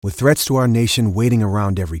With threats to our nation waiting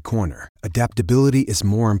around every corner, adaptability is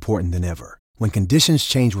more important than ever. When conditions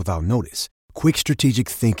change without notice, quick strategic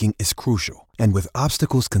thinking is crucial. And with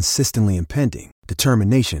obstacles consistently impending,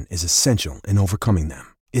 determination is essential in overcoming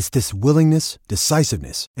them. It's this willingness,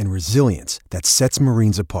 decisiveness, and resilience that sets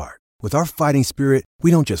Marines apart. With our fighting spirit, we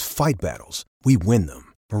don't just fight battles, we win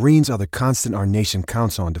them. Marines are the constant our nation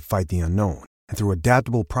counts on to fight the unknown. And through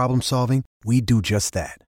adaptable problem solving, we do just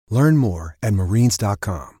that. Learn more at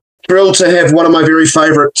marines.com. Thrilled to have one of my very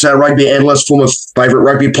favourite rugby analysts, former favourite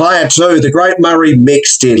rugby player too, the great Murray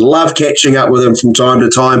Mexted. Love catching up with him from time to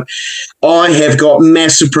time. I have got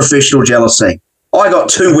massive professional jealousy. I got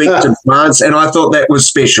 2 weeks in France and I thought that was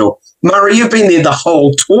special. Murray, you've been there the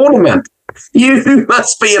whole tournament. You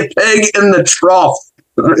must be a pig in the trough.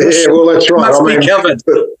 Yeah, well, that's right. Must be covered.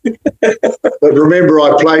 But remember,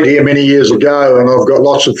 I played here many years ago, and I've got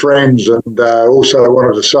lots of friends, and also I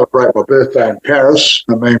wanted to celebrate my birthday in Paris.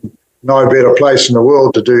 I mean, no better place in the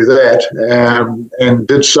world to do that, and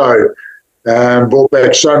did so. Brought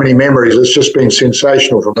back so many memories. It's just been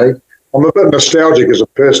sensational for me. I'm a bit nostalgic as a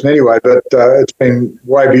person anyway, but it's been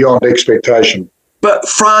way beyond expectation. But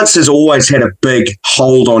France has always had a big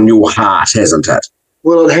hold on your heart, hasn't it?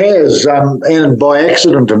 Well, it has, and by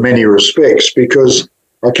accident in many respects, because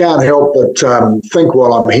I can't help but think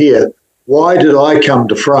while I'm here, why did I come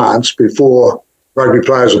to France before foreign rugby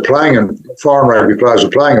players are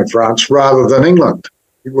playing in France rather than England,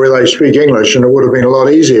 where they speak English, and it would have been a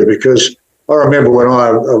lot easier, because I remember when I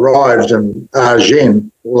arrived in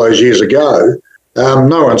Agen all those years ago,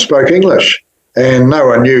 no one spoke English and no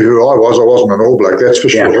one knew who I was. I wasn't an All Black, that's for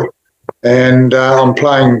sure. And I'm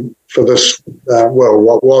playing for this,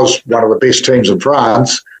 what was one of the best teams in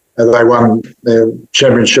France. They won the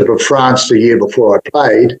Championship of France the year before I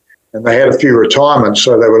played, and they had a few retirements,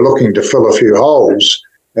 so they were looking to fill a few holes.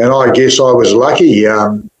 And I guess I was lucky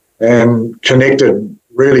and connected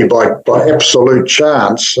really by absolute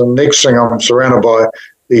chance. And next thing, I'm surrounded by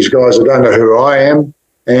these guys that don't know who I am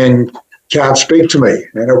and can't speak to me.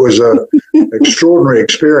 And it was an extraordinary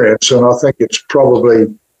experience, and I think it's probably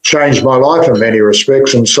changed my life in many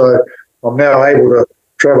respects. And so I'm now able to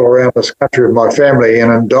travel around this country with my family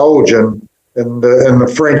and indulge in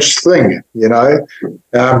the French thing, you know.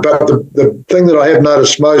 But the thing that I have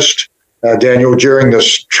noticed most, Daniel, during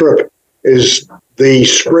this trip is the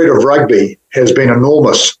spread of rugby has been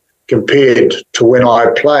enormous compared to when I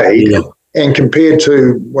played and compared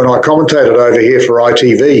to when I commentated over here for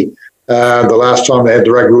ITV. The last time they had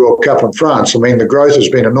the Rugby World Cup in France. I mean, the growth has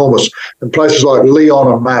been enormous. In places like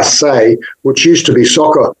Lyon and Marseille, which used to be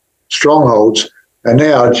soccer strongholds, are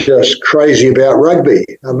now just crazy about rugby.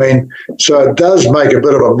 I mean, so it does make a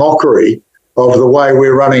bit of a mockery of the way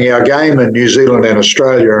we're running our game in New Zealand and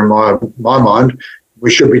Australia, in my mind.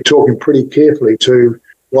 We should be talking pretty carefully to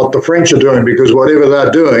what the French are doing, because whatever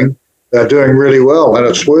they're doing really well, and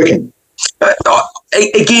it's working.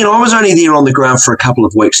 Again, I was only there on the ground for a couple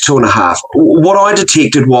of weeks, 2.5. What I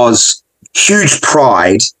detected was huge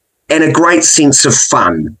pride and a great sense of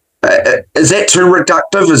fun. Is that too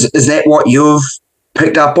reductive? Is that what you've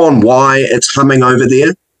picked up on, why it's humming over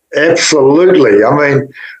there? Absolutely. I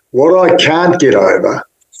mean, what I can't get over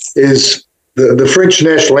is the French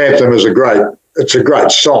national anthem is a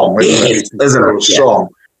great song, isn't it? It's a song.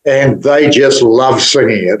 And they just love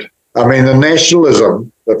singing it. I mean, the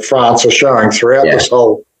nationalism that France are showing throughout this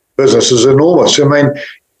whole business is enormous. I mean,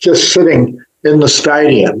 just sitting in the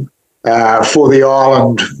stadium for the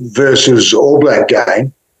Ireland versus All Black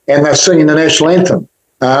game, and they're singing the national anthem.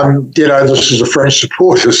 This is the French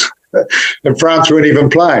supporters, and France weren't even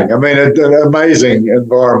playing. I mean, an amazing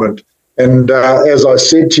environment. And as I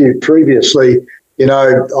said to you previously,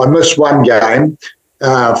 I missed one game,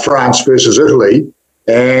 France versus Italy,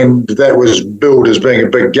 and that was billed as being a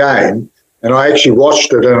big game. And I actually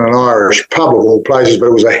watched it in an Irish pub of all places, but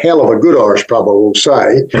it was a hell of a good Irish pub, I will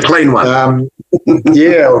say. A clean one.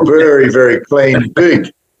 Very, very clean,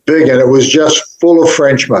 big, and it was just full of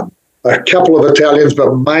Frenchmen, a couple of Italians,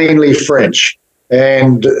 but mainly French.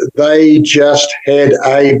 And they just had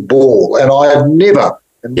a ball. And I had never,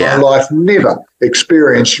 in my life,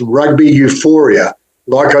 experienced rugby euphoria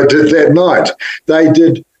like I did that night. They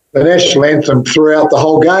did the national anthem throughout the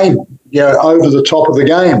whole game, over the top of the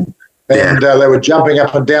game. And they were jumping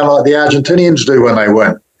up and down like the Argentinians do when they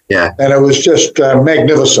win. Yeah. And it was just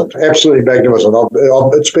magnificent, absolutely magnificent.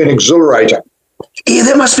 It's been exhilarating. Yeah,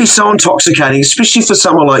 that must be so intoxicating, especially for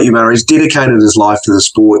someone like you, Murray, who's dedicated his life to the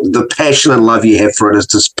sport. The passion and love you have for it is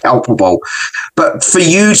just palpable. But for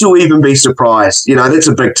you to even be surprised, that's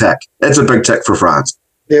a big tick. That's a big tick for France.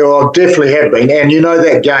 Yeah, well, definitely have been. And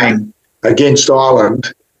that game against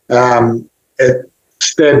Ireland,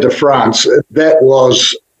 Stade de France,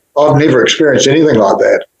 I've never experienced anything like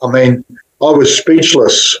that. I mean, I was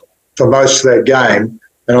speechless for most of that game,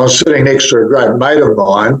 and I was sitting next to a great mate of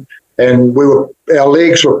mine, and our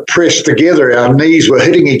legs were pressed together, our knees were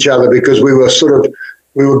hitting each other because we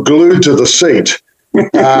were glued to the seat.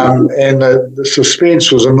 And the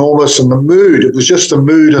suspense was enormous, and it was just the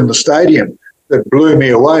mood in the stadium that blew me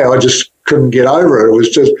away. I just couldn't get over it. It was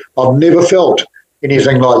just, I've never felt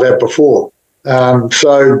anything like that before.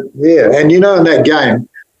 So, yeah, and in that game,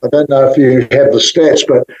 I don't know if you have the stats,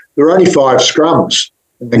 but there were only 5 scrums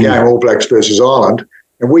in the game, All Blacks versus Ireland,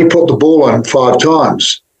 and we put the ball in 5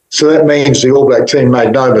 times. So that means the All Black team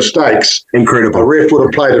made no mistakes. Incredible. The ref would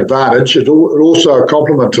have played advantage. It's also a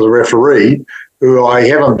compliment to the referee, who I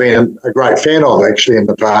haven't been a great fan of actually in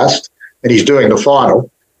the past, and he's doing the final.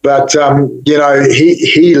 But,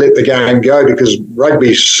 he let the game go because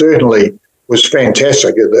rugby certainly was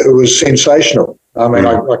fantastic. It was sensational. I mean,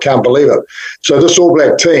 I can't believe it. So this All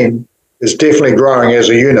Black team is definitely growing as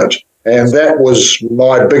a unit, and that was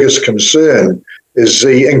my biggest concern, is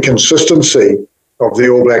the inconsistency of the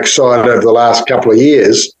All Black side over the last couple of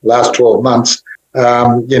years, last 12 months.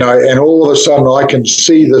 And all of a sudden I can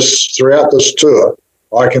see this throughout this tour.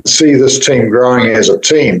 I can see this team growing as a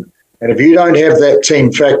team. And if you don't have that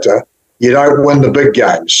team factor, you don't win the big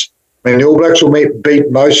games. I mean, the All Blacks will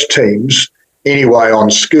beat most teams anyway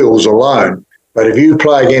on skills alone. But if you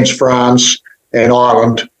play against France and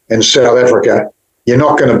Ireland and South Africa, you're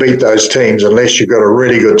not going to beat those teams unless you've got a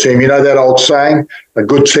really good team. You know that old saying, a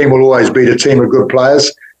good team will always beat a team of good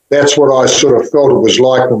players? That's what I sort of felt it was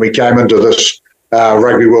like when we came into this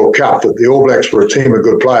Rugby World Cup, that the All Blacks were a team of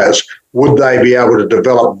good players. Would they be able to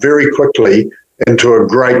develop very quickly into a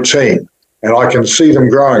great team? And I can see them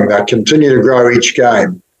growing. They continue to grow each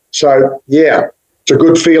game. So, yeah, it's a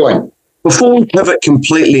good feeling. Before we pivot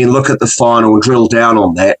completely and look at the final and drill down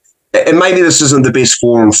on that, and maybe this isn't the best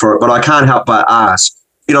forum for it, but I can't help but ask,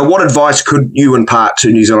 what advice could you impart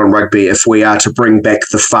to New Zealand rugby if we are to bring back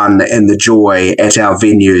the fun and the joy at our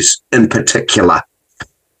venues in particular?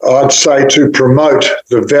 I'd say to promote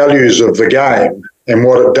the values of the game and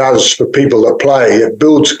what it does for people that play. It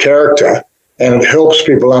builds character and it helps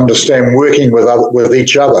people understand working with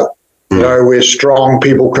each other. Where strong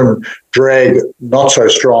people can drag not so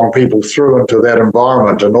strong people through into that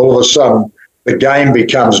environment, and all of a sudden the game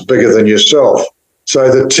becomes bigger than yourself.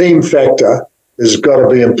 So the team factor has got to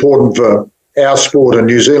be important for our sport in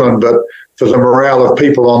New Zealand, but for the morale of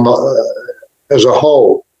people as a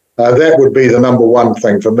whole. That would be the number one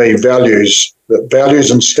thing for me, values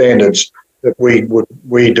and standards that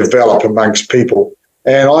we develop amongst people.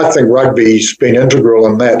 And I think rugby's been integral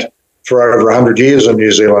in that for over 100 years in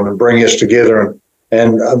New Zealand, and bringing us together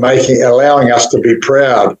and allowing us to be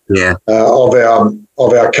proud of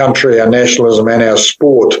our country, our nationalism and our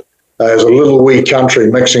sport as a little wee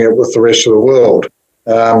country mixing it with the rest of the world.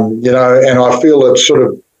 And I feel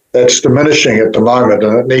that's diminishing at the moment,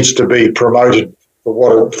 and it needs to be promoted for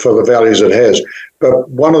the values it has. But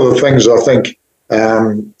one of the things I think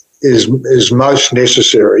is most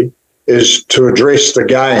necessary is to address the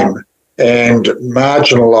game and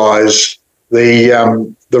marginalise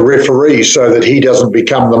the referee so that he doesn't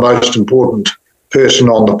become the most important person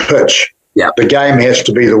on the pitch. Yeah. The game has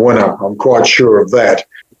to be the winner. I'm quite sure of that.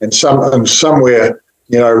 And somewhere,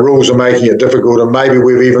 rules are making it difficult, and maybe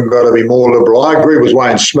we've even got to be more liberal. I agree with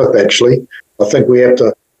Wayne Smith, actually. I think we have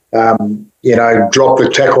to, drop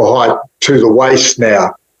the tackle height to the waist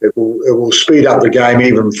now. It will speed up the game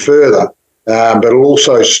even further, but it'll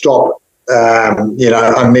also stop,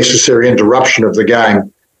 unnecessary interruption of the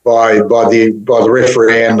game by the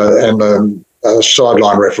referee and the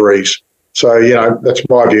sideline referees. So, that's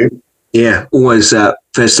my view. Yeah, always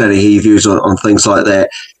fascinating to hear your views on things like that.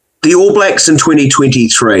 The All Blacks in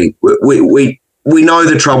 2023, we know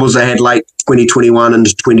the troubles they had late 2021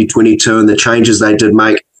 into 2022 and the changes they did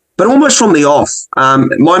make, but almost from the off.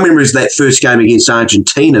 My memory is that first game against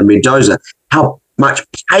Argentina, Mendoza, how much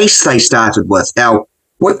pace they started with, how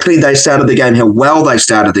quickly they started the game, how well they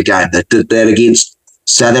started the game. They did that against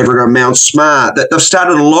South Africa and Mount Smart. They've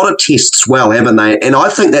started a lot of tests well, haven't they? And I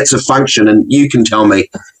think that's a function, and you can tell me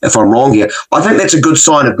if I'm wrong here, I think that's a good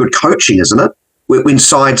sign of good coaching, isn't it? When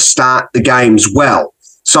sides start the games well.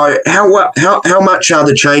 So how much are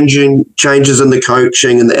the changes in the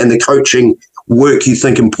coaching and the coaching work you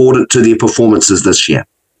think important to their performances this year?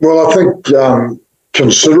 Well, I think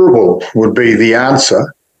considerable would be the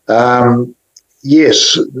answer.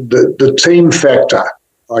 Yes, the team factor.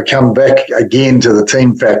 I come back again to the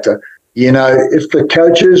team factor. If the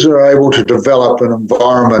coaches are able to develop an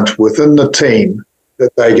environment within the team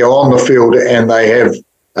that they go on the field and they have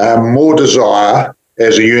more desire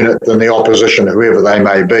as a unit than the opposition, whoever they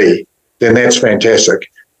may be, then that's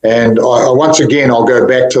fantastic. And once again, I'll go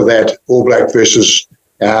back to that All Black versus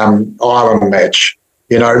Ireland match.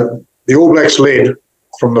 You know, the All Blacks led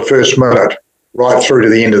from the first minute right through to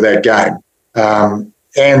the end of that game.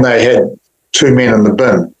 And they had 2 men in the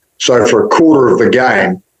bin. So for a quarter of the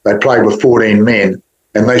game, they played with 14 men,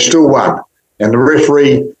 and they still won. And the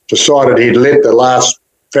referee decided he'd let the last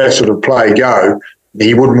facet of play go.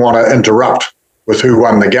 He wouldn't want to interrupt with who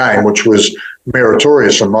won the game, which was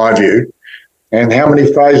meritorious in my view. And how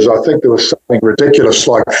many phases? I think there was something ridiculous,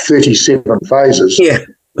 like 37 phases. Yeah,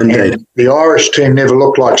 indeed. And the Irish team never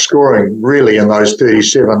looked like scoring, really, in those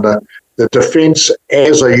 37. The defence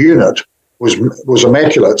as a unit was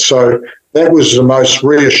immaculate. So that was the most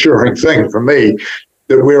reassuring thing for me,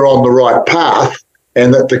 that we're on the right path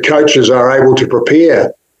and that the coaches are able to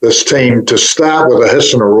prepare this team to start with a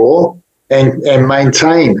hiss and a roar and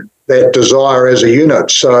maintain that desire as a unit.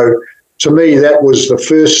 So to me, that was the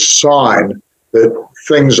first sign that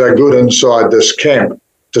things are good inside this camp,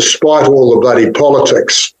 despite all the bloody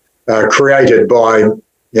politics created by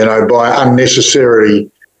unnecessary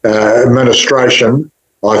administration,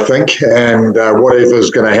 I think, and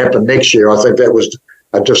whatever's going to happen next year. I think that was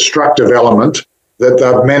a destructive element that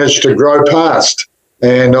they've managed to grow past.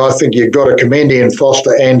 And I think you've got to commend Ian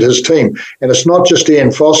Foster and his team. And it's not just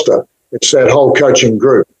Ian Foster, it's that whole coaching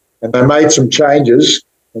group. And they made some changes,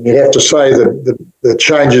 and you have to say that the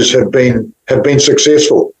changes have been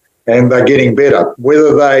successful, and they're getting better.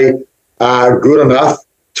 Whether they are good enough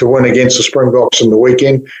to win against the Springboks in the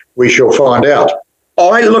weekend, we shall find out.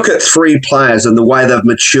 I look at 3 players and the way they've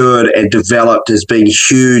matured and developed as being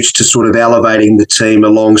huge to sort of elevating the team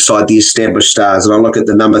alongside the established stars. And I look at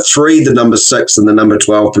the number 3, the number 6, and the number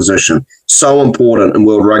 12 position. So important in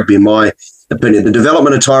world rugby, in my opinion. The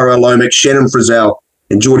development of Tyrell Lomax, Shannon Frizzell,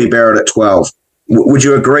 and Geordie Barrett at 12. Would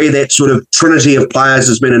you agree that sort of trinity of players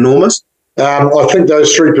has been enormous? I think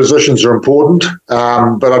those 3 positions are important,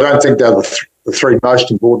 but I don't think they're the 3 most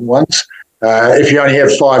important ones. If you only have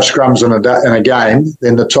 5 scrums in a game,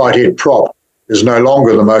 then the tight head prop is no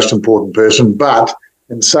longer the most important person. But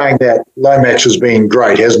in saying that, Lomax has been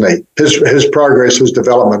great, hasn't he? His progress, his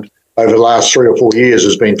development over the last 3 or 4 years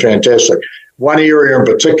has been fantastic. One area in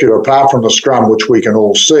particular, apart from the scrum, which we can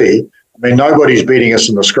all see, I mean, nobody's beating us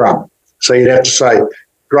in the scrum. So you'd have to say,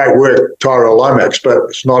 great work, Tyrell Lomax. But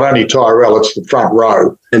it's not only Tyrell, it's the front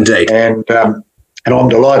row. Indeed. And I'm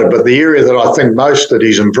delighted. But the area that I think most that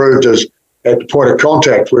he's improved is at the point of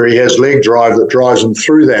contact, where he has leg drive that drives him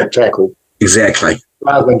through that tackle. Exactly.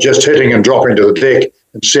 Rather than just hitting and dropping to the deck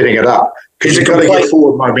and setting it up. Because you've got to get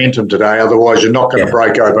forward momentum today, otherwise you're not going to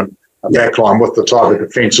break open a backline with the type of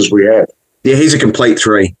defences we have. Yeah, he's a complete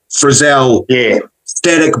 3. Frizzell,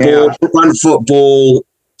 static ball, front foot ball,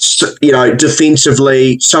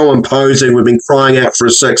 defensively, so imposing. We've been crying out for a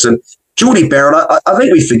 6. And Geordie Barrett, I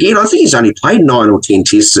think we forget, I think he's only played 9 or 10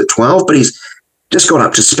 tests at 12, but he's just got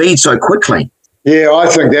up to speed so quickly. Yeah, I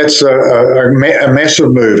think that's a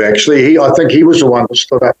massive move, actually. I think he was the one that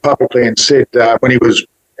stood up publicly and said, when he was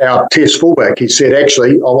our test fullback, he said,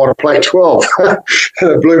 actually, I want to play 12. And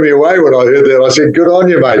it blew me away when I heard that. I said, good on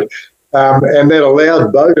you, mate. And that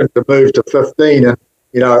allowed Bowden to move to 15. And,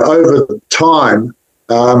 over time,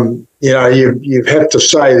 you have to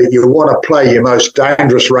say that you want to play your most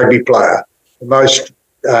dangerous rugby player, the most,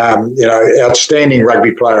 outstanding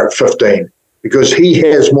rugby player at 15. Because he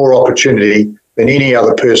has more opportunity than any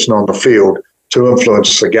other person on the field to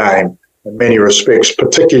influence the game in many respects,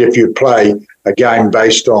 particularly if you play a game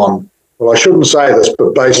based on, well, I shouldn't say this,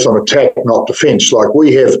 but based on attack, not defence. Like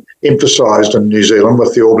we have emphasised in New Zealand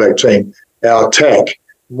with the All Black team, our attack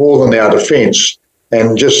more than our defence.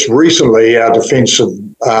 And just recently, our defensive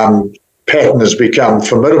pattern has become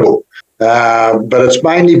formidable. But it's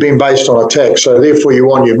mainly been based on attack. So therefore you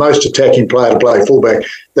want your most attacking player to play fullback.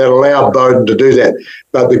 That allowed Bowden to do that.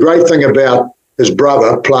 But the great thing about his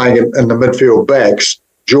brother playing in the midfield backs,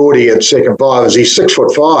 Geordie at second 5, is he's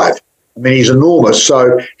 6'5". I mean, he's enormous.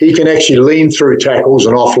 So he can actually lean through tackles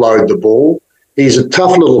and offload the ball. He's a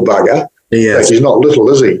tough little bugger. Yes. He's not little,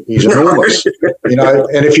 is he? He's enormous.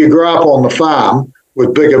 And if you grow up on the farm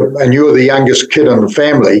with bigger, and you're the youngest kid in the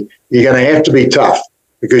family, you're going to have to be tough,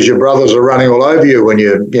 because your brothers are running all over you when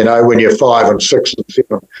you're 5 and 6 and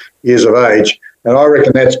 7 years of age. And I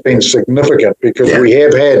reckon that's been significant, because we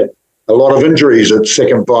have had a lot of injuries at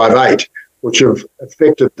second 5'8", which have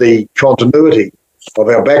affected the continuity of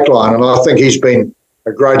our backline. And I think he's been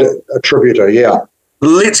a great attributor,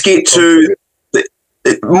 Let's get to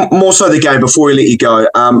more so the game before we let you go.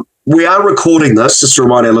 We are recording this, just to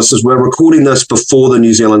remind our listeners, we're recording this before the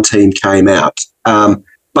New Zealand team came out.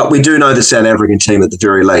 But we do know the South African team at the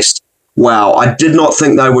very least. Wow, I did not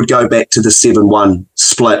think they would go back to the 7-1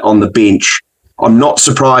 split on the bench. I'm not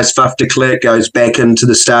surprised Faf de Klerk goes back into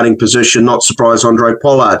the starting position. Not surprised Andre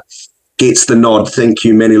Pollard gets the nod. Thank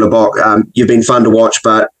you, Manny Lebok. You've been fun to watch,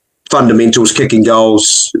 but fundamentals, kicking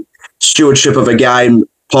goals, stewardship of a game,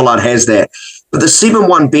 Pollard has that. But the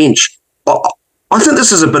 7-1 bench, I think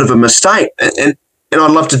this is a bit of a mistake, and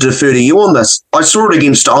I'd love to defer to you on this. I saw it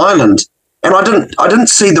against Ireland, and I didn't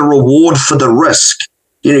see the reward for the risk.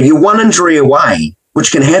 You know, you're one injury away,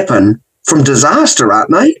 which can happen from disaster,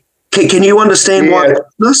 aren't they? Can you understand why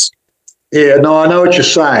this? Yeah, no, I know what you're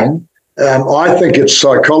saying. I think it's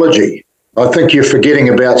psychology. I think you're forgetting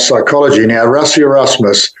about psychology. Now, Rassie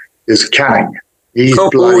Erasmus is cunning. He's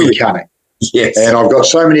bloody cunning. Yes. And I've got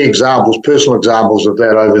so many examples, personal examples of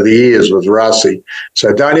that over the years with Rassie.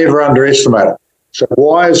 So don't ever underestimate it. So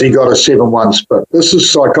why has he got a 7-1 split? This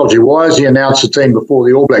is psychology. Why has he announced the team before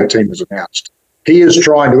the All Black team is announced? He is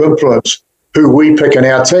trying to influence who we pick in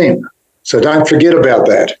our team. So don't forget about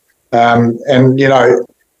that. And, you know,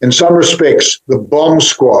 in some respects, the bomb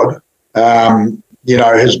squad, you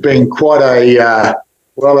know, has been quite a,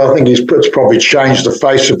 well, I think it's probably changed the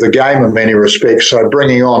face of the game in many respects. So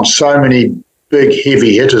bringing on so many big,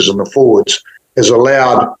 heavy hitters in the forwards has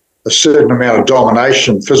allowed a certain amount of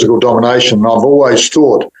domination, physical domination. And I've always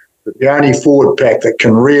thought that the only forward pack that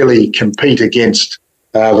can really compete against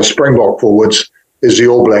the Springbok forwards is the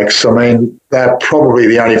All Blacks. I mean, they're probably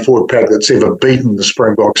the only forward pack that's ever beaten the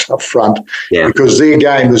Springboks up front because their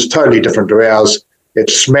game is totally different to ours.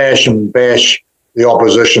 It's smash and bash the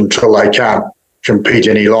opposition till they can't compete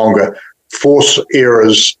any longer, force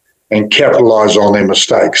errors and capitalise on their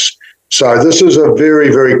mistakes. So this is a very,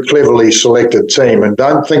 very cleverly selected team, and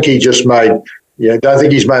don't think he just made, don't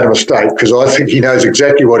think he's made a mistake, because I think he knows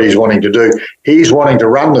exactly what he's wanting to do. He's wanting to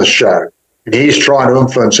run this show, and he's trying to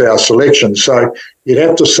influence our selection. So you'd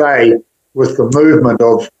have to say, with the movement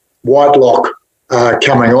of Whitelock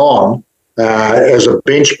coming on as a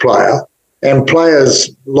bench player, and players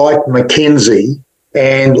like McKenzie,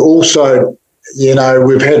 and also,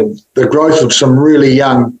 we've had the growth of some really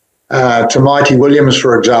young, Tamaiti Williams,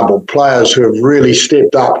 for example, players who have really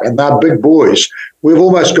stepped up, and they're big boys. We've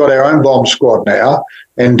almost got our own bomb squad now,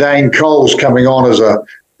 and Dane Cole's coming on as an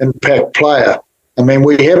impact player. I mean,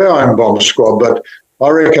 we have our own bomb squad, but I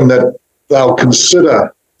reckon that they'll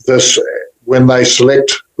consider this when they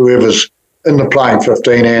select whoever's in the playing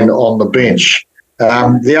 15 and on the bench.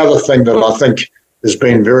 The other thing that I think has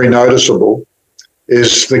been very noticeable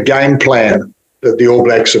is the game plan that the All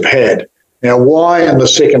Blacks have had. Now, why in the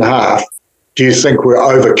second half do you think we're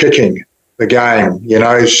over-kicking the game?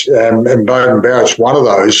 And Beauden Barrett's one of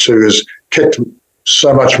those who has kicked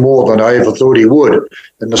so much more than I ever thought he would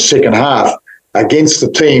in the second half against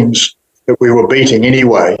the teams that we were beating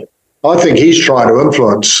anyway. I think he's trying to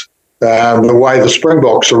influence the way the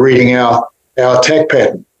Springboks are reading our attack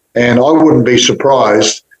pattern. And I wouldn't be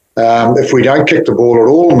surprised if we don't kick the ball at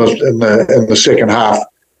all in the second half,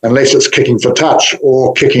 unless it's kicking for touch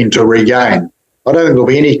or kicking to regain. I don't think there'll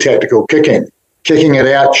be any tactical kicking. Kicking it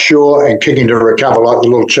out, sure, and kicking to recover, like the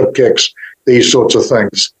little chip kicks, these sorts of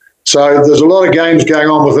things. So there's a lot of games going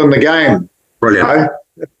on within the game. Brilliant.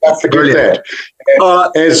 Don't forget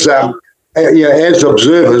that. As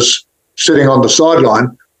observers sitting on the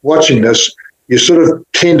sideline watching this, you sort of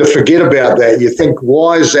tend to forget about that. You think,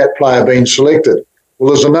 why is that player being selected?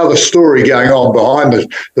 Well, there's another story going on behind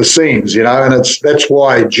the scenes, and that's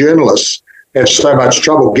why journalists have so much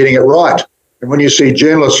trouble getting it right. And when you see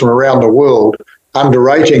journalists from around the world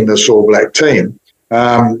underrating this All Black team,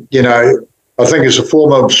 I think as a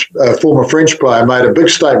former French player made a big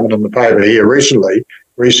statement in the paper here recently,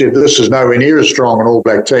 where he said this is nowhere near as strong an All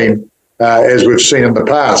Black team as we've seen in the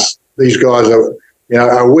past. These guys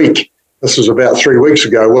are weak. This was about 3 weeks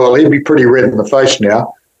ago. Well, he'd be pretty red in the face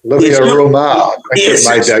now. Olivia Roulmar, I think,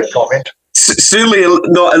 made that comment. Certainly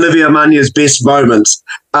not Olivia Munya's best moments.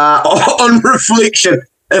 On reflection,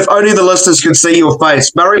 if only the listeners could see your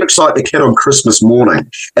face. Murray looks like the kid on Christmas morning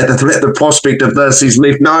at the prospect of this. He's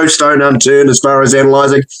left no stone unturned as far as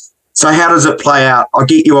analysing. So how does it play out? I'll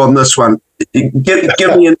get you on this one.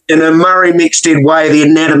 Give me in a Murray Mexted way the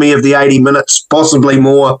anatomy of the 80 minutes, possibly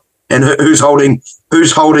more, and who's holding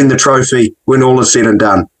the trophy when all is said and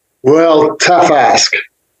done. Well, tough ask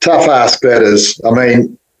that is. I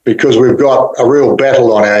mean, because we've got a real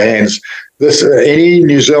battle on our hands. Any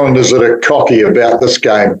New Zealanders that are cocky about this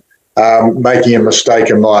game making a mistake,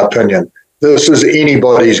 in my opinion. This is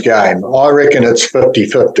anybody's game. I reckon it's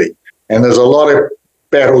 50-50, and there's a lot of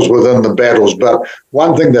battles within the battles. But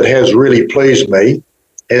one thing that has really pleased me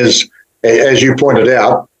is, as you pointed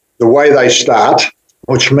out, the way they start.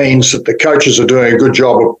 which means that the coaches are doing a good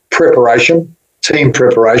job of preparation, team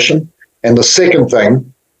preparation. And the second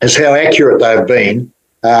thing is how accurate they've been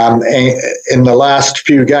in the last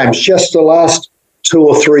few games, just the last 2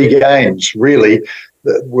 or 3 games, really,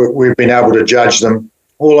 we've been able to judge them.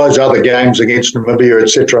 All those other games against Namibia,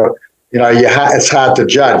 etc., it's hard to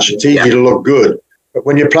judge. It's easy to look good. But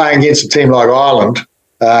when you're playing against a team like Ireland,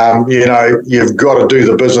 you've got to do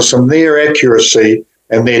the business. And their accuracy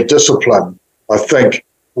and their discipline, I think,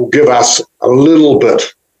 will give us a little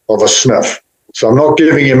bit of a sniff. So I'm not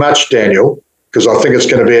giving you much, Daniel, because I think it's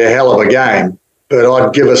going to be a hell of a game. But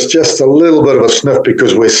I'd give us just a little bit of a sniff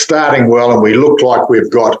because we're starting well and we look like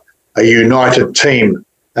we've got a united team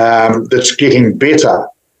that's getting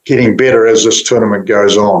better as this tournament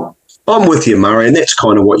goes on. I'm with you, Murray, and that's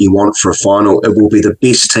kind of what you want for a final. It will be the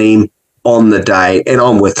best team on the day, and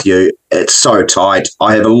I'm with you. It's so tight.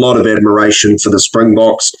 I have a lot of admiration for the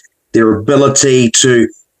Springboks, their ability to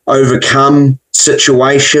overcome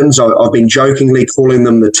situations. I've been jokingly calling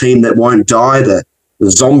them the team that won't die, the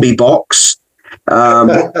zombie box.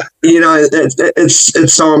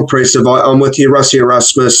 It's so impressive. I'm with you, Rusty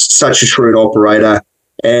Erasmus, such a shrewd operator.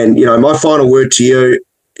 And, my final word to you,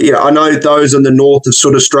 I know those in the north have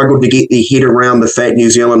sort of struggled to get their head around the fact New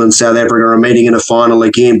Zealand and South Africa are meeting in a final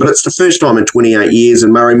again, but it's the first time in 28 years.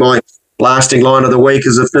 And Murray, my lasting line of the week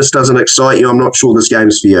is, if this doesn't excite you, I'm not sure this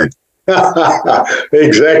game's for you.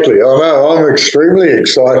 Exactly. I know. I'm extremely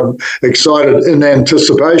excited in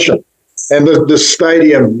anticipation. And the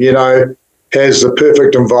stadium, has the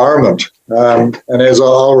perfect environment. And as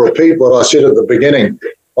I'll repeat what I said at the beginning,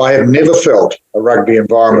 I have never felt a rugby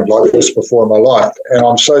environment like this before in my life, and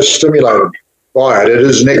I'm so stimulated by it. It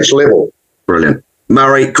is next level. Brilliant.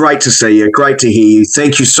 Murray, great to see you. Great to hear you.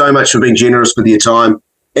 Thank you so much for being generous with your time.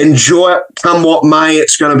 Enjoy it. Come what may,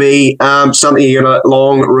 it's going to be something you're going to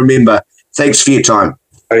long remember. Thanks for your time.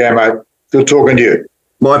 Okay, mate. Good talking to you.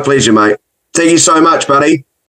 My pleasure, mate. Thank you so much, buddy.